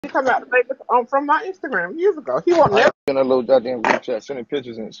come out to Vegas from my Instagram years ago. He won't I never. ain't in a little goddamn group chat, sending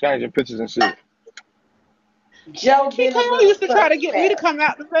pictures and exchanging pictures and shit. Joe been a TKO little used to try to get me to suspect. come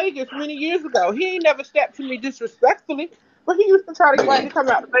out to Vegas many years ago. He ain't never stepped to me disrespectfully, but he used to try to get me Yeah, to come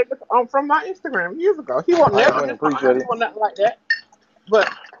out to Vegas from my Instagram years ago. He won't I ain't never gonna dishonor appreciate me it. or nothing like that. But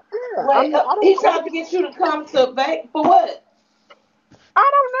yeah, Wait, I he don't tried ever. to get you to come to Vegas for what?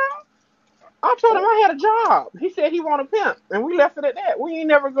 I don't know. I told him I had a job. He said he want a pimp, and we left it at that. We ain't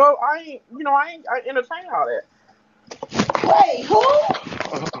never go. I entertain all that. Wait, who?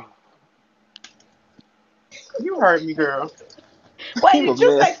 You heard me, girl. Wait, You a did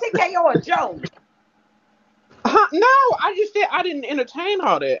you say mess. TKO or Joe? No, I just said I didn't entertain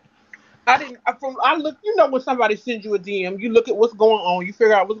all that. I didn't. I look. You know when somebody sends you a DM, you look at what's going on. You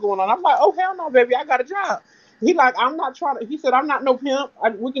figure out what's going on. I'm like, oh hell no, baby, I got a job. He like, I'm not trying to. He said, I'm not no pimp.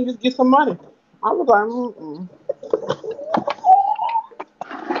 We can just get some money. I was like, mm-mm.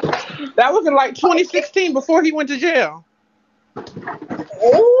 That was in like 2016 before he went to jail.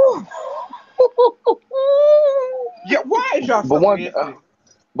 Ooh. Yeah, why is y'all But so one, messy?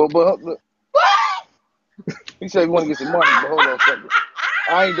 look, What? he said he want to get some money, but hold on a second.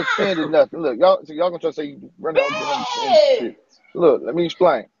 I ain't defending nothing. Look, y'all gonna try to say you run out behind defending Yes. shit. Look, let me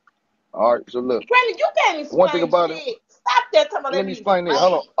explain. All right, so look, Brandon, you can't one thing explain about it, shit. Stop that talking about let let me me explain this.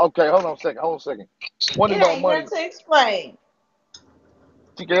 Hold explain. on. Okay, hold on a second. Hold on a second. One thing It about ain't money, nothing to explain.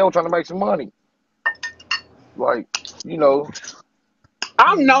 TKO trying to make some money. Like, you know,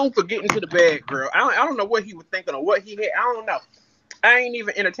 I'm known for getting to the bag, girl. I don't know what he was thinking or what he had. I don't know. I ain't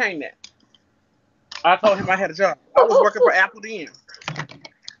even entertained that. I told him I had a job. I was working for Apple then.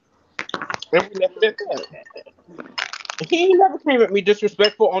 And we left it at that. He ain't never came at me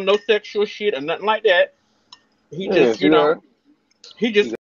disrespectful on no sexual shit or nothing like that. He yeah, just, see that? he just